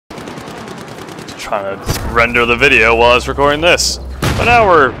trying to render the video while I was recording this. But now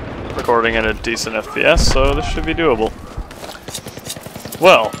we're recording at a decent FPS, so this should be doable.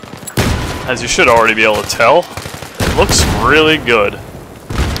 Well, as you should already be able to tell, it looks really good.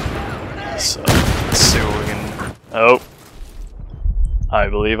 So, let's see what we can... Oh. I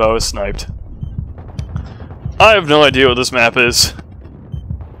believe I was sniped. I have no idea what this map is,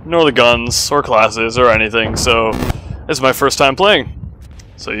 nor the guns, or classes, or anything, so this is my first time playing.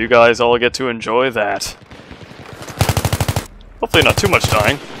 So you guys all get to enjoy that. Hopefully not too much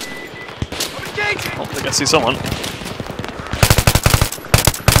dying. I think I see someone.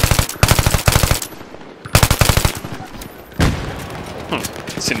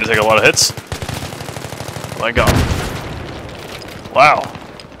 Seem to take a lot of hits. Oh my god. Wow.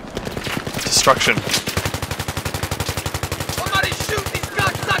 Destruction. Somebody shoot these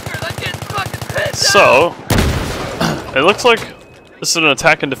cocksuckers! I'm getting fucking pissed So, it looks like this is an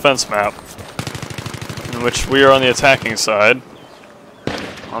attack and defense map, in which we are on the attacking side.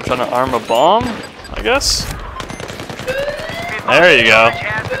 I'm trying to arm a bomb, I guess? There you go.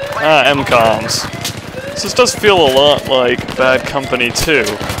 Ah, MCOMs. So this does feel a lot like Bad Company 2. You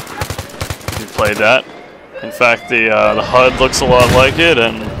played that. In fact, the HUD looks a lot like it,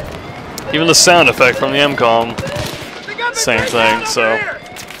 and even the sound effect from the MCOM, same thing, so...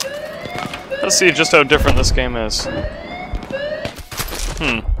 Let's see just how different this game is.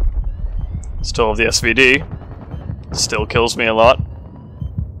 Still have the SVD. Still kills me a lot.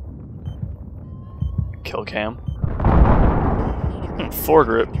 Kill cam.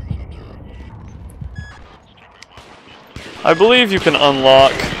 Foregrip. I believe you can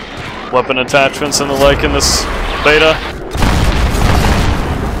unlock weapon attachments and the like in this beta.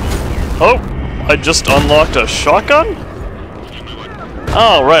 Oh! I just unlocked a shotgun?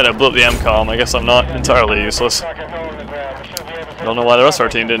 Oh, right, I blew up the MCOM. I guess I'm not entirely useless. I don't know why the rest of our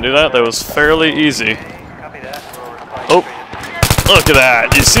team didn't do that. That was fairly easy. Oh! Look at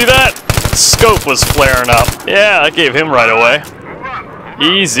that! You see that? Scope was flaring up. Yeah, that gave him right away.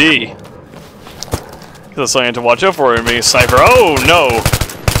 Easy. That's something to watch out for in me, sniper. Oh, no!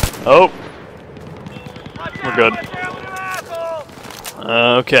 Oh. We're good.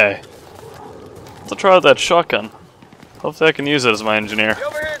 Okay. Let's try out that shotgun. Hopefully I can use it as my engineer. Get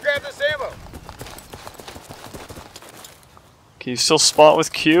over here and grab this ammo. Can you still spot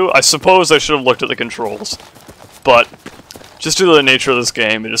with Q? I suppose I should have looked at the controls. But, just due to the nature of this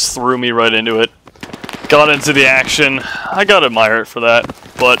game, it just threw me right into it. Got into the action. I gotta admire it for that.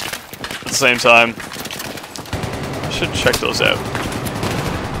 But, at the same time, I should check those out.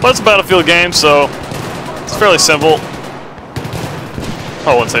 But it's a Battlefield game, so it's fairly simple.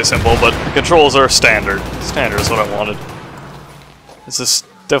 I wouldn't say simple, but the controls are standard. Standard is what I wanted. This is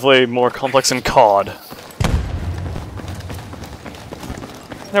definitely more complex than COD.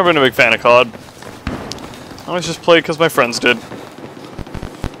 Never been a big fan of COD. I always just played because my friends did.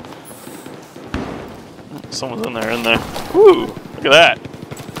 Someone's in there, Woo! Look at that.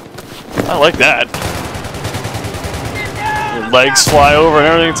 I like that. Your legs fly over and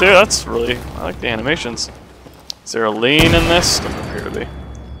everything too. That's really... I like the animations. Is there a lean in this? Doesn't appear to be.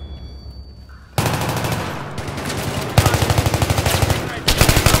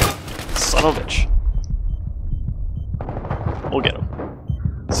 Son of a bitch. We'll get him.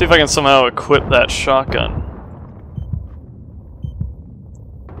 See if I can somehow equip that shotgun.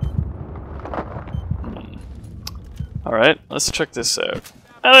 Alright, let's check this out.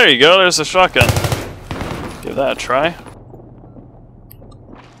 Ah, there you go, there's a shotgun. Give that a try.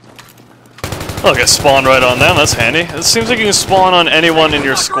 Look, I spawned right on them, that's handy. It seems like you can spawn on anyone in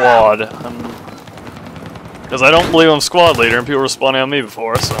your squad. Because I don't believe I'm squad leader, and people were spawning on me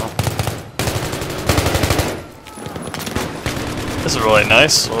before, so... This is really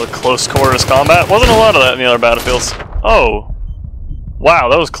nice. A little close quarters combat. Wasn't a lot of that in the other Battlefields. Oh! Wow,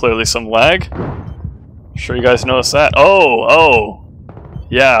 that was clearly some lag. I'm sure you guys noticed that. Oh!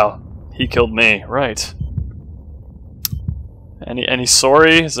 Yeah, he killed me. Right. Any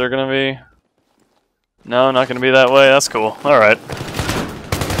sorry? Is there gonna be... No, not gonna be that way. That's cool. Alright.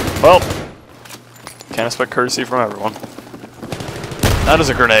 Well, can't expect courtesy from everyone. That is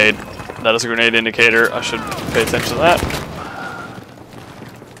a grenade. That is a grenade indicator. I should pay attention to that.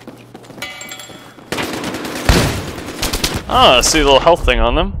 Ah, I see a little health thing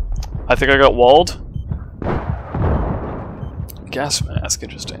on them. I think I got walled. Gas mask,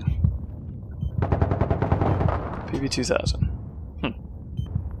 interesting. PB-2000.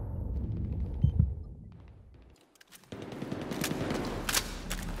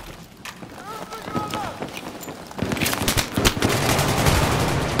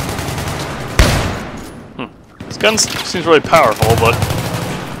 This gun seems really powerful, but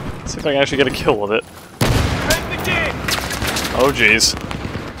See if I can actually get a kill with it. Oh jeez.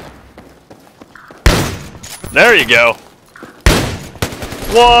 There you go.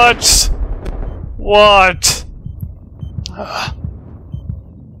 What? What?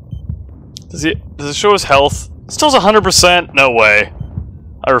 Does it show his health? Still's 100%? No way.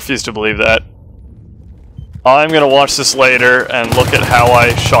 I refuse to believe that. I'm gonna watch this later and look at how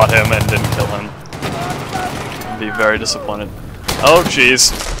I shot him and didn't kill him. I'll be very disappointed. Oh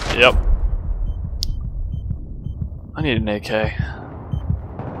jeez. Yep. I need an AK.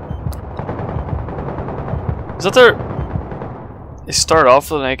 Is that their... They start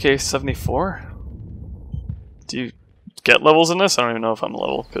off with an AK-74? Do you get levels in this? I don't even know if I'm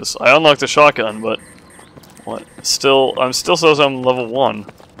level, because I unlocked a shotgun, but... What? Still... I'm still says I'm level 1.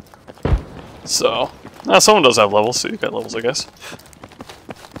 So... Nah, someone does have levels, so you got levels, I guess.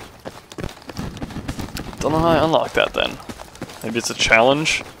 Don't know how I unlock that, then. Maybe it's a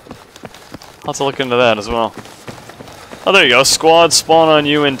challenge? I'll have to look into that as well. Oh, there you go. Squad spawn on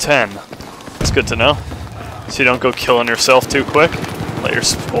you in 10. That's good to know. So you don't go killing yourself too quick. Let your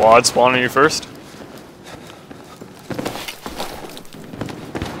squad spawn on you first.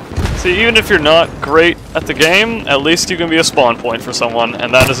 See, even if you're not great at the game, at least you can be a spawn point for someone,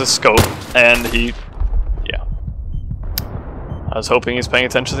 and that is a scope. And he... yeah. I was hoping he's paying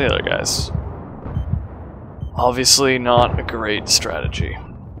attention to the other guys. Obviously not a great strategy.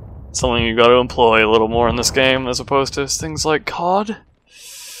 Something you gotta employ a little more in this game as opposed to things like COD.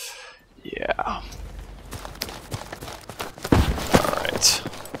 Yeah. Alright.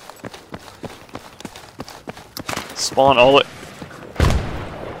 Spawn all it.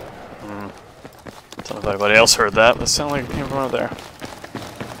 Don't know if anybody else heard that, but it sounded like it came from over there.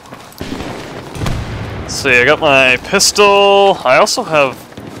 Let's see, I got my pistol. I also have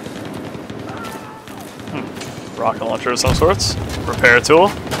rocket launcher of some sorts. Repair tool.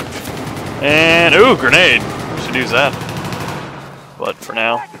 And, ooh, grenade. Should use that. But for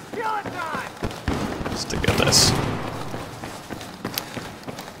now, just to get this.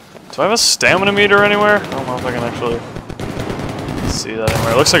 Do I have a stamina meter anywhere? I don't know if I can actually see that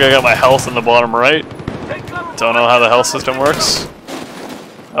anywhere. It looks like I got my health in the bottom right. Don't know how the health system works.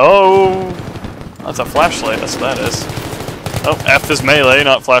 Oh, that's a flashlight. That's what that is. Oh, F is melee,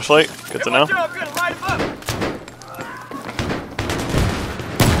 not flashlight. Good to know.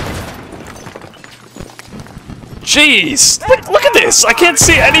 Jeez! Look at this! I can't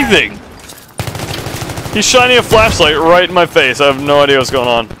see anything! He's shining a flashlight right in my face. I have no idea what's going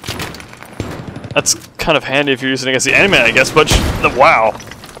on. That's kind of handy if you're using it against the enemy, I guess, but wow.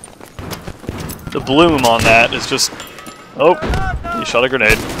 The bloom on that is just... Oh, he shot a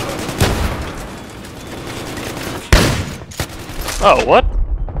grenade. Oh, what?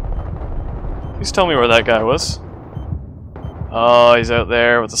 Please tell me where that guy was. Oh, he's out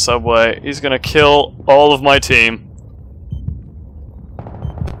there with the subway. He's gonna kill all of my team.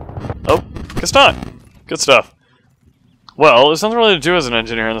 Oh, guess not. Good stuff. Well, there's nothing really to do as an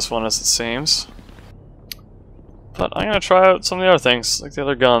engineer in this one, as it seems. But I'm gonna try out some of the other things, like the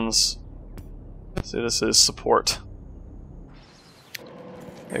other guns. See, this is support.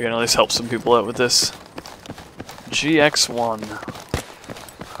 Maybe I can at least help some people out with this. GX1.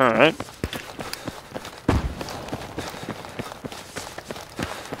 Alright.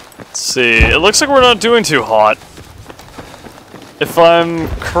 Let's see, it looks like we're not doing too hot. If I'm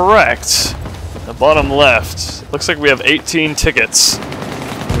correct, the bottom left, looks like we have 18 tickets.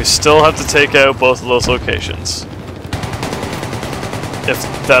 We still have to take out both of those locations. If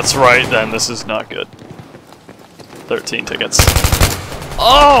that's right, then this is not good. 13 tickets.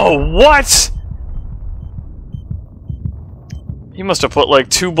 Oh, what?! He must have put like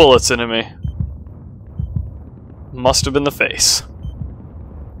 2 bullets into me. Must have been the face.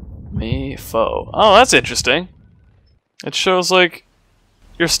 Me foe. Oh, that's interesting. It shows like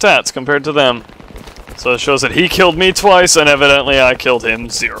your stats compared to them. So it shows that he killed me twice, and evidently I killed him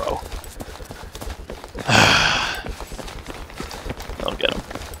 0. I'll get him.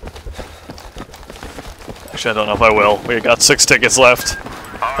 Actually, I don't know if I will. We got 6 tickets left.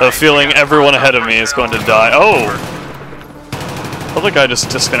 I have a feeling everyone ahead of me is going to die. Oh! I think I just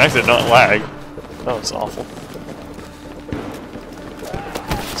disconnected, not lag. That was awful.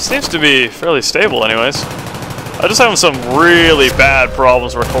 Seems to be fairly stable anyways. I was just having some really bad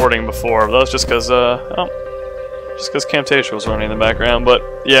problems recording before, but that was just because, Camtasia was running in the background, but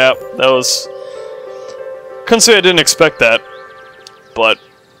yeah, that was... Couldn't say I didn't expect that, but...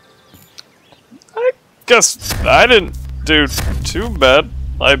 I guess I didn't do too bad.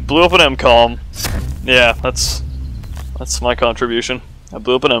 I blew up an MCOM. Yeah, that's my contribution. I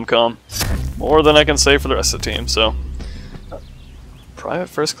blew up an MCOM. More than I can say for the rest of the team, so... Private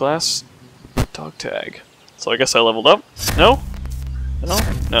first class dog tag. So I guess I leveled up. No? No?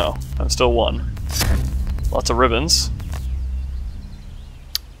 No. I'm still 1. Lots of ribbons.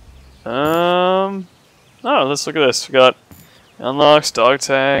 Oh, let's look at this. We got unlocks, dog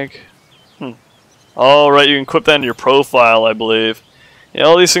tag. Oh, right, you can equip that into your profile, I believe. Yeah,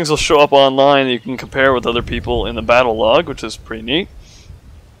 all these things will show up online and you can compare with other people in the battle log, which is pretty neat.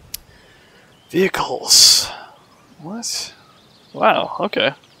 Vehicles. What? Wow,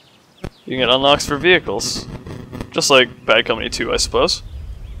 okay. You can get unlocks for vehicles. Just like Bad Company 2, I suppose.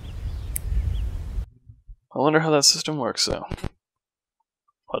 I wonder how that system works, though.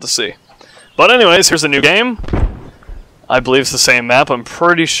 We'll have to see. But anyways, here's a new game. I believe it's the same map. I'm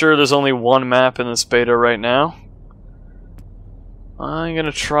pretty sure there's only one map in this beta right now. I'm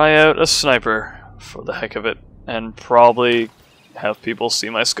gonna try out a sniper for the heck of it, and probably have people see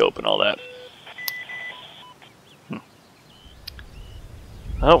my scope and all that.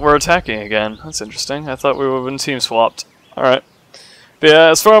 Oh, we're attacking again. That's interesting. I thought we would have been team swapped. Alright. But yeah,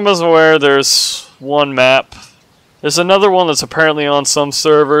 as far as I'm aware, there's one map. There's another one that's apparently on some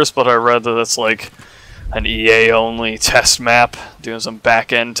servers, but I read that it's like an EA-only test map, doing some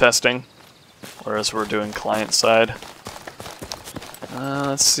back-end testing, whereas we're doing client-side.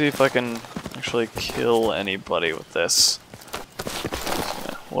 Let's see if I can actually kill anybody with this.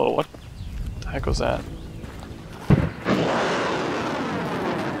 Whoa, what the heck was that?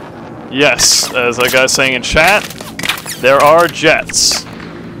 Yes, as that guy's saying in chat, there are jets.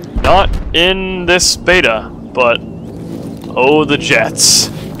 Not in this beta, but oh, the jets.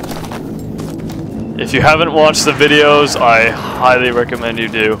 If you haven't watched the videos, I highly recommend you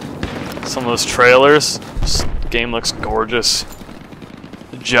do. Some of those trailers, this game looks gorgeous.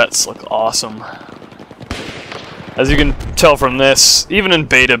 The jets look awesome. As you can tell from this, even in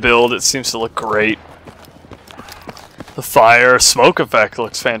beta build, it seems to look great. The fire, smoke effect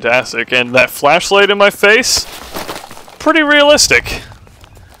looks fantastic, and that flashlight in my face, pretty realistic.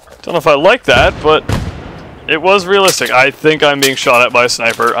 Don't know if I like that, but it was realistic. I think I'm being shot at by a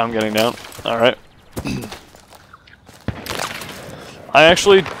sniper. I'm getting down. Alright. I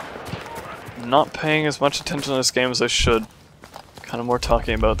actually not paying as much attention to this game as I should. Kind of more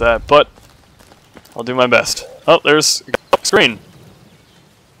talking about that, but I'll do my best. Oh, there's screen.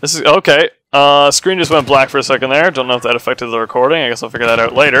 This is okay. Screen just went black for a second there. Don't know if that affected the recording. I guess I'll figure that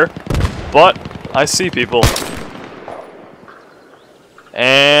out later. But I see people.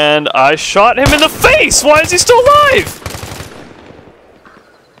 And I shot him in the face! Why is he still alive?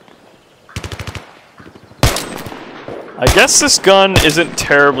 I guess this gun isn't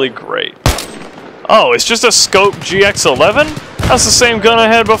terribly great. Oh, it's just a scope GX11? That's the same gun I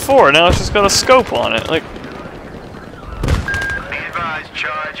had before. Now it's just got a scope on it. Like,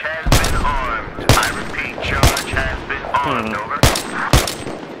 charge has been armed. I repeat, charge has been armed. Over.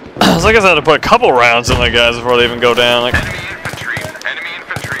 So I guess I had to put a couple rounds in my guys before they even go down. Like, Enemy infantry. Enemy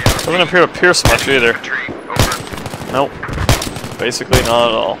infantry. Doesn't appear to pierce much either. Nope. Basically not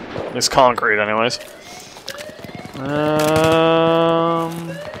at all. At least concrete, anyways.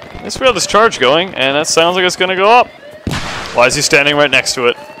 At least we have this charge going, and that sounds like it's gonna go up. Why is he standing right next to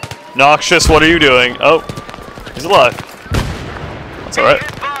it? Noxious, what are you doing? Oh, he's alive. That's alright.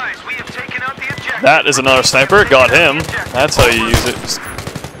 That is another sniper. Got him. That's how you use it. Just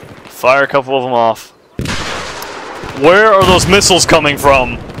fire a couple of them off. Where are those missiles coming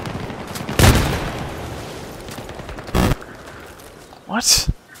from? What?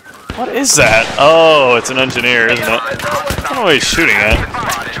 What is that? Oh, it's an engineer, isn't it? I don't know what he's shooting at.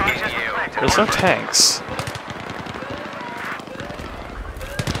 There's no tanks.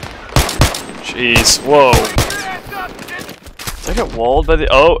 Jeez. Whoa. Did I get walled by the...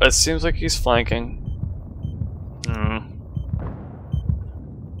 Oh, it seems like he's flanking.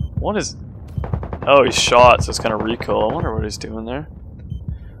 What is... Oh, he's shot, so it's kind of recoil. I wonder what he's doing there.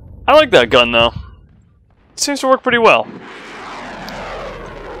 I like that gun, though. It seems to work pretty well.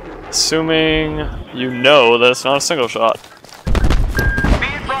 Assuming you know that it's not a single shot.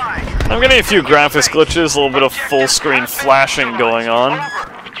 I'm getting a few graphics glitches, a little bit of full screen flashing going on.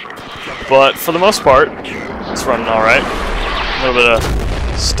 But for the most part, it's running alright. A little bit of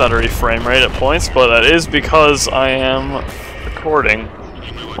stuttery frame rate at points, but that is because I am recording.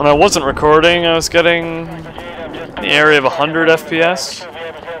 When I wasn't recording, I was getting in the area of 100 FPS.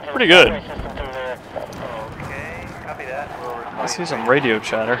 Pretty good. I see some radio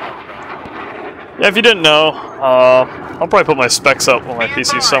chatter. Yeah, if you didn't know, I'll probably put my specs up on my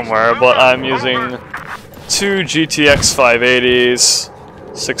PC somewhere, but I'm using 2 GTX 580s,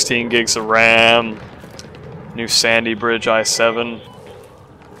 16 gigs of RAM, new Sandy Bridge i7.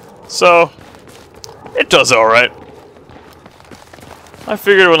 So, it does alright. I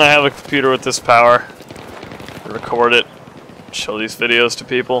figured when I have a computer with this power, record it, show these videos to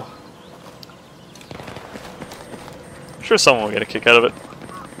people. I'm sure someone will get a kick out of it,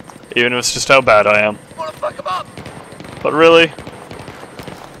 even if it's just how bad I am. Wanna fuck him up? But really,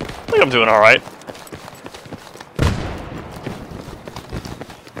 I think I'm doing alright.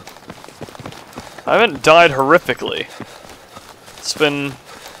 I haven't died horrifically. It's been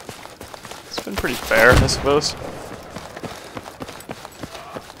pretty fair, I suppose.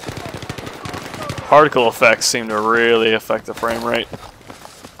 Particle effects seem to really affect the frame rate.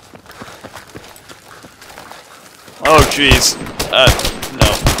 Oh jeez.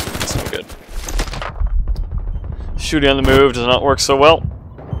 No, that's not good. Shooting on the move does not work so well.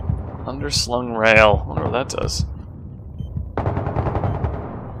 Underslung rail. I wonder what that does.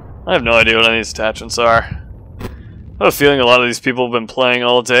 I have no idea what any of these attachments are. I have a feeling a lot of these people have been playing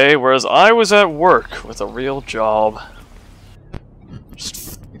all day, whereas I was at work with a real job.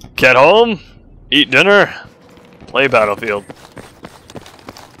 Just get home, eat dinner, play Battlefield.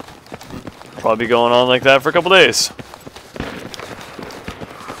 Probably going on like that for a couple days.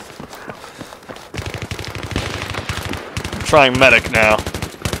 I'm trying medic now.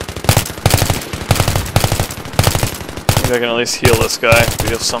 Maybe I can at least heal this guy,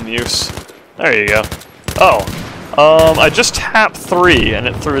 be of some use. There you go. Oh, I just tapped 3 and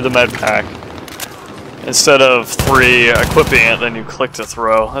it threw the med pack. Instead of 3 equipping it, then you click to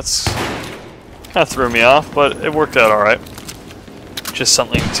throw. That's kind of threw me off, but it worked out alright. Just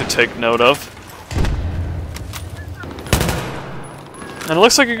something to take note of. And it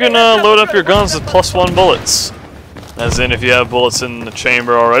looks like you can load up your guns with +1 bullets. As in, if you have bullets in the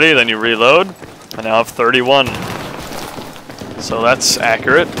chamber already, then you reload. I now have 31. So that's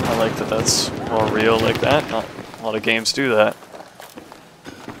accurate. I like that that's more real like that. Not a lot of games do that.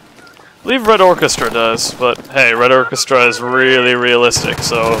 I believe Red Orchestra does, but hey, Red Orchestra is really realistic,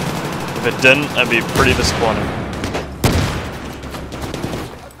 so if it didn't, I'd be pretty disappointed.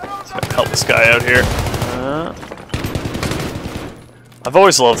 So I can help this guy out here. I've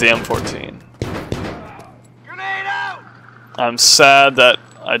always loved the M14. Grenade out! I'm sad that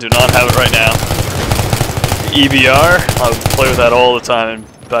I do not have it right now. EBR, I would play with that all the time in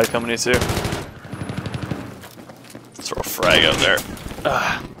Bad Company 2. Throw a frag out there.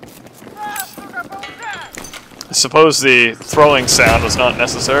 I suppose the throwing sound was not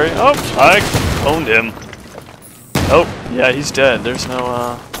necessary. Oh, I owned him. Oh, yeah, he's dead. There's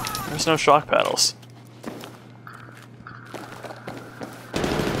no shock paddles.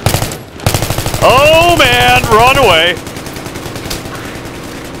 Oh man, run away!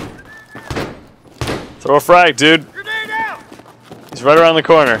 Throw a frag, dude. He's right around the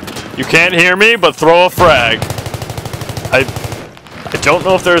corner. You can't hear me, but throw a frag. I don't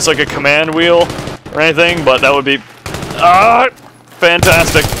know if there's like a command wheel or anything, but that would be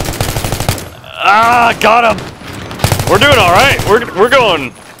fantastic. Got him. We're doing all right. We're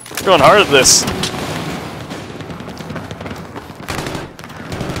going hard at this.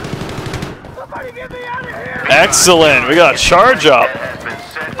 Excellent. We got a charge up.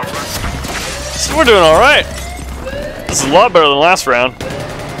 So we're doing all right. This is a lot better than last round.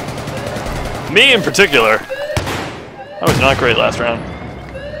 Me in particular. That was not great last round.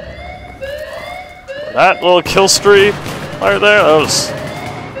 That little kill streak right there,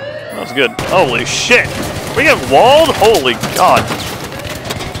 that was good. Holy shit! We get walled? Holy god!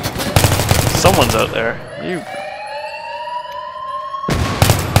 Someone's out there. You.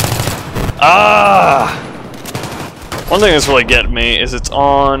 One thing that's really getting me is it's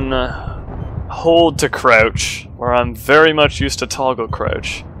on hold to crouch, where I'm very much used to toggle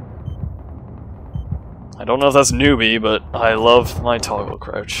crouch. I don't know if that's newbie, but I love my toggle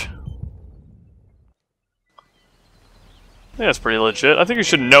crouch. I think that's pretty legit. I think you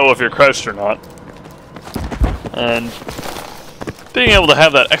should know if you're crouched or not. And being able to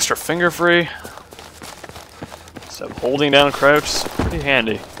have that extra finger free instead of holding down crouch is pretty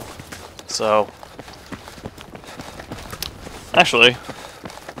handy. So, actually,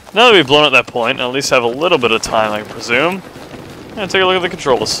 now that we've blown at that point, and at least have a little bit of time, I presume, I'm gonna take a look at the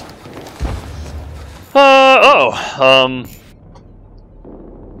controls. Oh,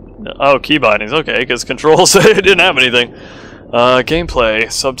 key bindings, okay, because controls, it didn't have anything.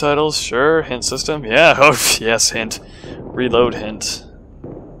 Gameplay, subtitles, sure, hint system, yeah, oh, yes, hint. Reload hint.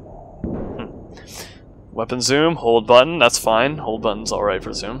 Weapon zoom, hold button, that's fine, hold button's alright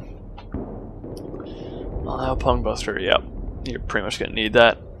for zoom. Pong buster, yep, you're pretty much gonna need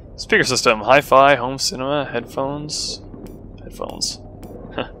that. Speaker system, hi-fi, home cinema, headphones. Headphones.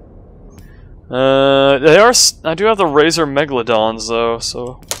 I do have the Razer Megalodons though,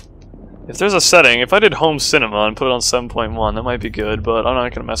 so If there's a setting, if I did home cinema and put it on 7.1, that might be good, but I'm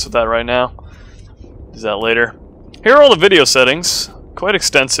not going to mess with that right now. Do that later. Here are all the video settings. Quite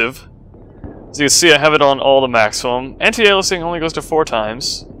extensive. As you can see, I have it on all the maximum. Anti-aliasing only goes to 4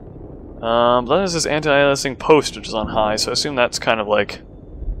 times. But then there's this anti-aliasing post, which is on high, so I assume that's kind of like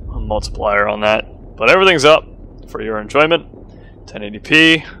a multiplier on that. But everything's up for your enjoyment.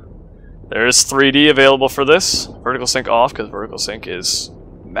 1080p. There is 3D available for this. Vertical sync off, because vertical sync is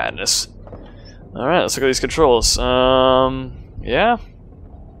madness. Alright, let's look at these controls. Yeah.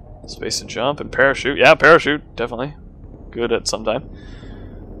 Space to jump and parachute. Yeah, parachute, definitely. Good at some time.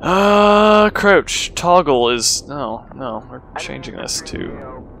 Crouch. Toggle is... No, we're changing this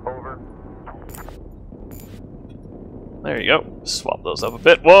to... There you go. Swap those up a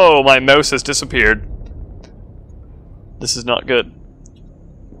bit. Whoa, my mouse has disappeared. This is not good.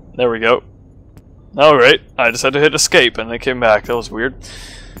 There we go. Oh, great. I just had to hit escape and they came back. That was weird.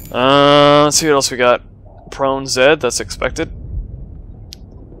 Let's see what else we got. Prone Z, that's expected.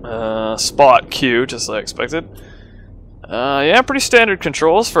 Spot Q, just like I expected. Yeah, pretty standard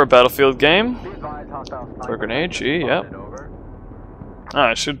controls for a Battlefield game. For a grenade, G, yep.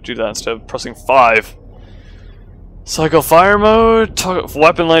 I should do that instead of pressing 5. Cycle fire mode,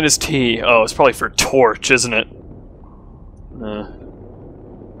 weapon light is T. Oh, it's probably for torch, isn't it?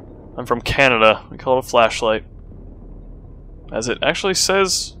 I'm from Canada. We call it a flashlight. As it actually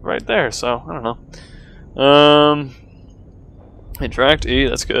says right there, so I don't know. Interact E,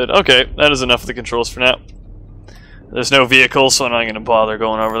 that's good. Okay, that is enough of the controls for now. There's no vehicles, so I'm not going to bother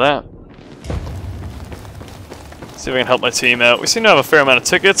going over that. See if I can help my team out. We seem to have a fair amount of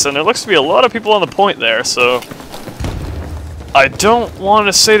tickets, and there looks to be a lot of people on the point there, so... I don't want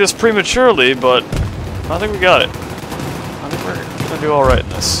to say this prematurely, but I think we got it. I think we're going to do alright in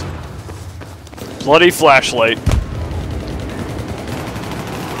this. Bloody flashlight.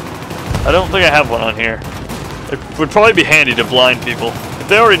 I don't think I have one on here. It would probably be handy to blind people. If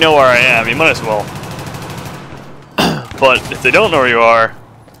they already know where I am, you might as well. But if they don't know where you are,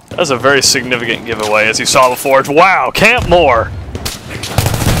 that's a very significant giveaway, as you saw before. Wow, Camp Moore!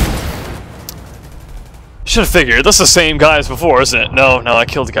 Should have figured. That's the same guy as before, isn't it? No, I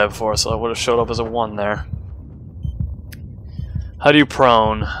killed the guy before, so I would have showed up as a 1 there. How do you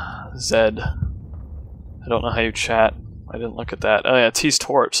prone? Z. I don't know how you chat. I didn't look at that. Oh yeah, T's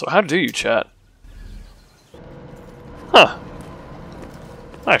torch. So how do you chat? Huh.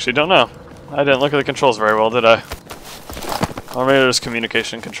 I actually don't know. I didn't look at the controls very well, did I? Or maybe there's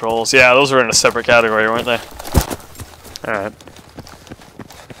communication controls. Yeah, those were in a separate category, weren't they? Alright.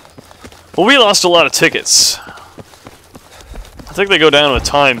 Well, we lost a lot of tickets. I think they go down with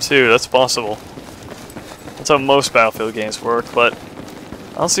time, too. That's possible. That's how most Battlefield games work, but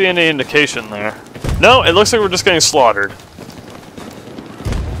I don't see any indication there. No, it looks like we're just getting slaughtered.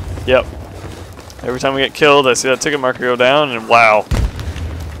 Yep. Every time we get killed, I see that ticket marker go down, and wow.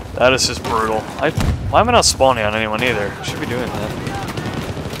 That is just brutal. Why am I not spawning on anyone either? I should be doing that.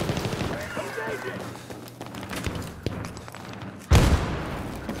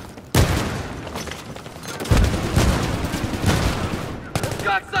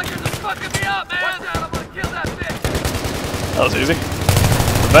 Cocksuckers are fucking me up, man! Watch out, I'm gonna kill that bitch! That was easy.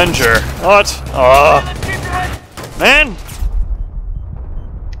 Avenger. What? Man!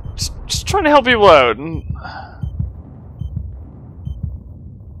 Just trying to help people out.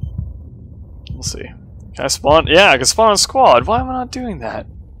 We'll see. Can I spawn? Yeah, I can spawn on squad. Why am I not doing that?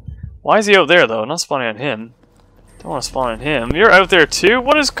 Why is he out there, though? Not spawning on him. Don't want to spawn on him. You're out there, too?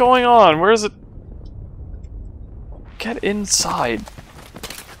 What is going on? Where is it? Get inside.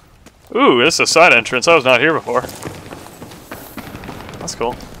 Ooh, this is a side entrance. I was not here before. That's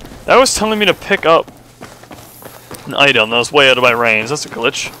cool. That was telling me to pick up an item that was way out of my range. That's a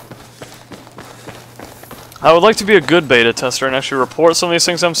glitch. I would like to be a good beta tester and actually report some of these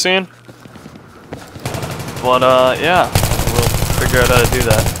things I'm seeing. But, yeah. We'll figure out how to do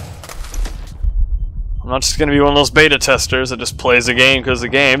that. I'm not just gonna be one of those beta testers that just plays the game because the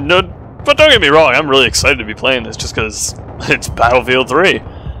game. No, but don't get me wrong, I'm really excited to be playing this just because it's Battlefield 3.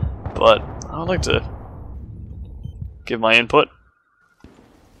 But I would like to give my input.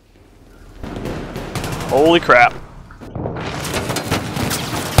 Holy crap.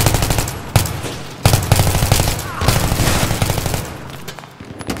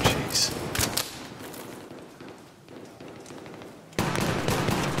 Jeez.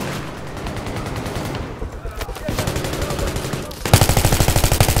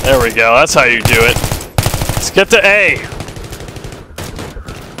 There we go, that's how you do it. Let's get to A.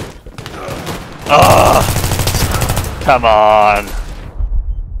 Come on.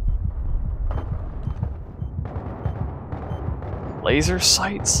 Laser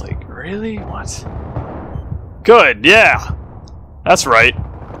sights? Like, Really? What? Good, yeah! That's right.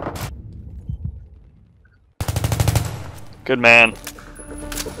 Good man.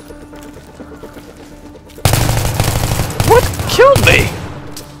 What killed me?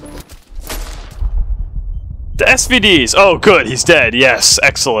 The SVDs! Oh, good, he's dead. Yes,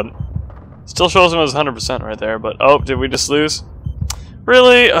 excellent. Still shows him as 100% right there, but... Oh, did we just lose?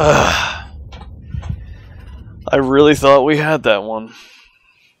 Really? I really thought we had that one.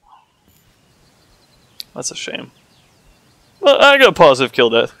 That's a shame. Well, I got a positive kill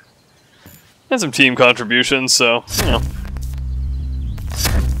death. And some team contributions, so, you know.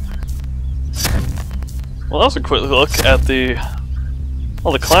 Well, that was a quick look at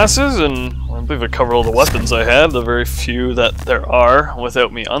all the classes, and I believe I covered all the weapons I had, the very few that there are,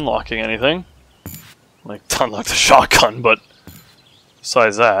 without me unlocking anything. Like, to unlock the shotgun, but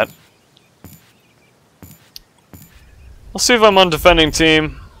besides that. We'll see if I'm on defending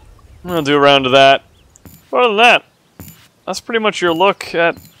team. I'm gonna do a round of that. Other than that, that's pretty much your look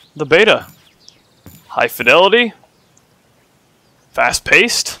at the beta. High fidelity,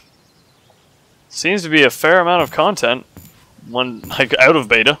 fast-paced. Seems to be a fair amount of content when like out of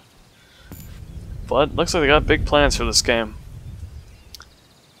beta, but looks like they got big plans for this game.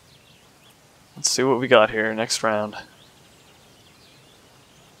 Let's see what we got here next round.